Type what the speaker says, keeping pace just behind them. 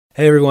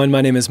Hey everyone,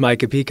 my name is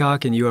Micah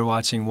Peacock and you are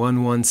watching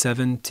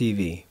 117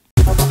 TV.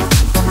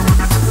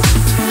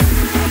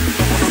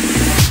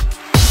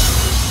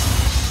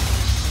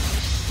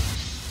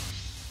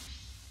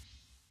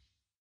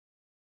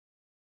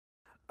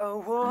 I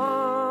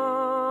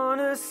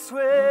wanna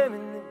swim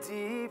in the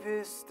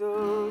deepest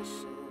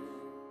ocean.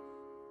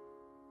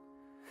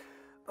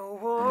 I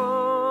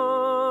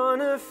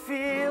wanna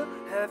feel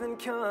heaven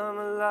come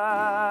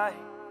alive.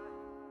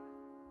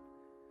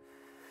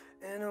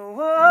 And I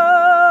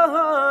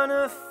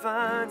wanna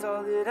find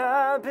all that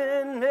I've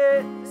been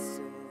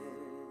missing.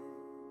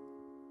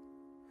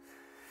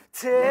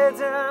 Tear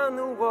down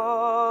the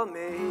wall,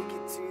 make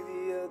it to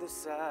the other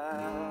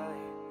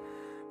side.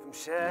 From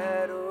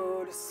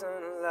shadow to sunlight.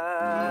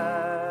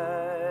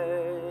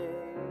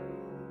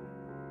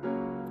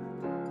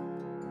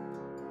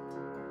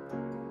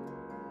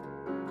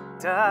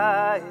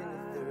 Dying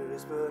of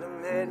thirst, but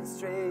I'm headed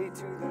straight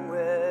to the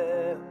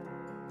well.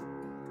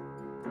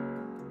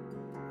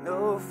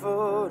 No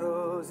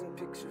photos and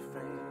picture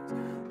frames,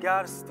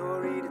 got a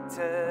story to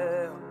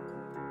tell.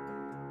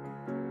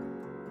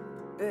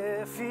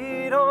 Bare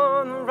feet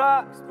on the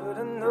rocks, but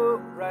I know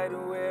right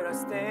where I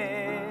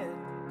stand.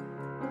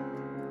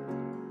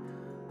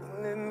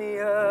 Lift me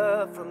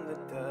up from the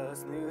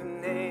dust, new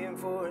name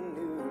for a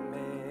new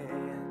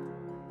man.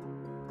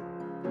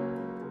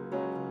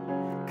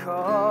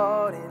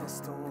 Caught in a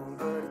storm,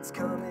 but it's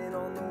coming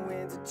on the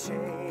wind to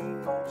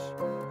change.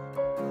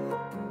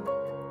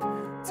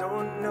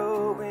 Don't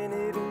know when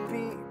it'll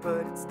be,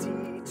 but it's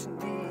teaching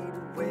me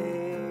to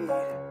wait.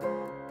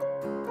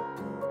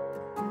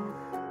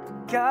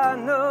 Got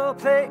no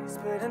place,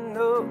 but I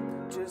know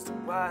just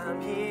why I'm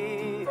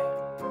here.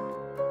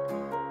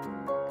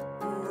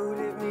 Ooh,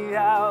 lift me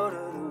out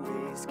of the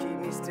race, keep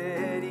me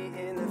steady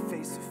in the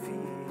face of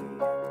fear.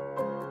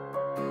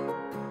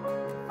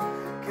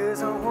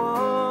 'Cause I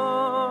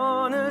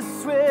wanna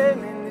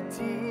swim in the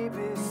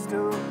deepest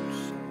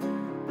ocean.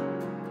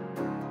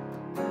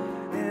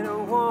 And I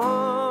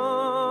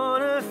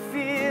wanna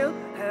feel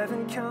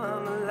heaven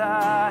come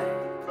alive.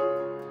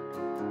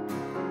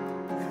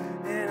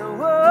 And I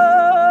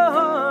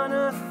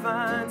wanna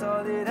find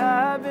all that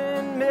I've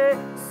been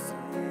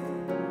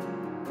missing.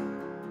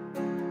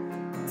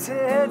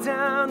 Tear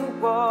down the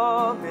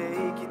wall,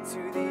 make it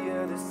to the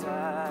other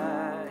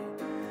side.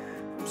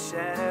 From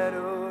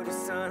shadow to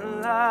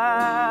sunlight.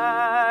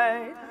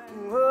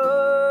 Whoa.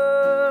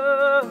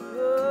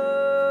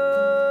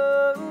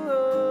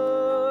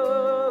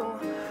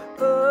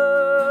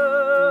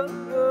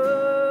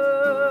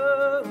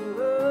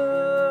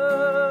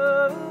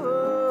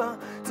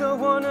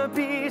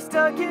 Be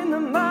stuck in the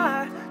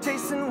mire,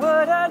 chasing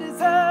what I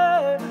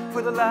desire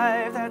for the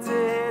life that's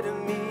ahead of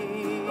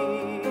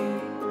me.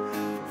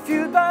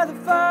 Fueled by the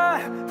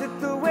fire that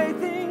the way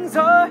things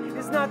are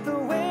is not the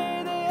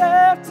way they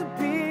have to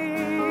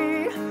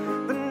be.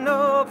 But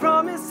no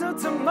promise of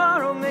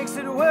tomorrow makes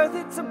it worth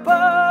it to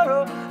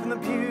borrow from the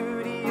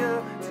beauty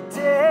of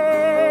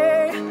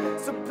today.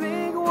 So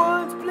blink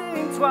once,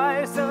 blink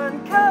twice,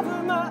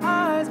 uncover my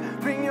eyes,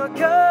 bring your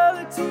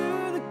color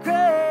to the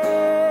gray.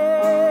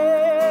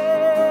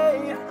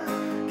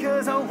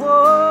 'Cause I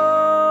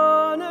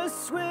wanna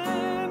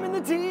swim in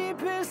the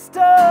deepest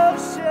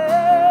ocean.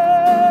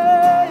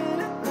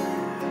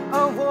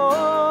 I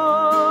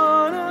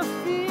wanna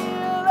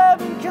feel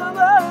heaven come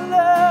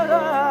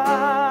alive.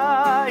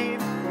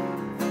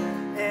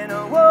 And I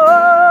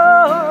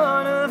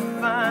wanna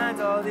find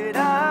all that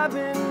I've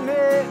been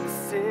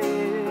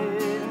missing.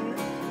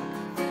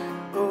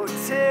 Oh,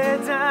 tear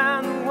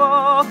down the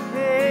wall,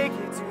 make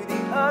it to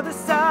the other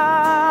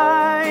side.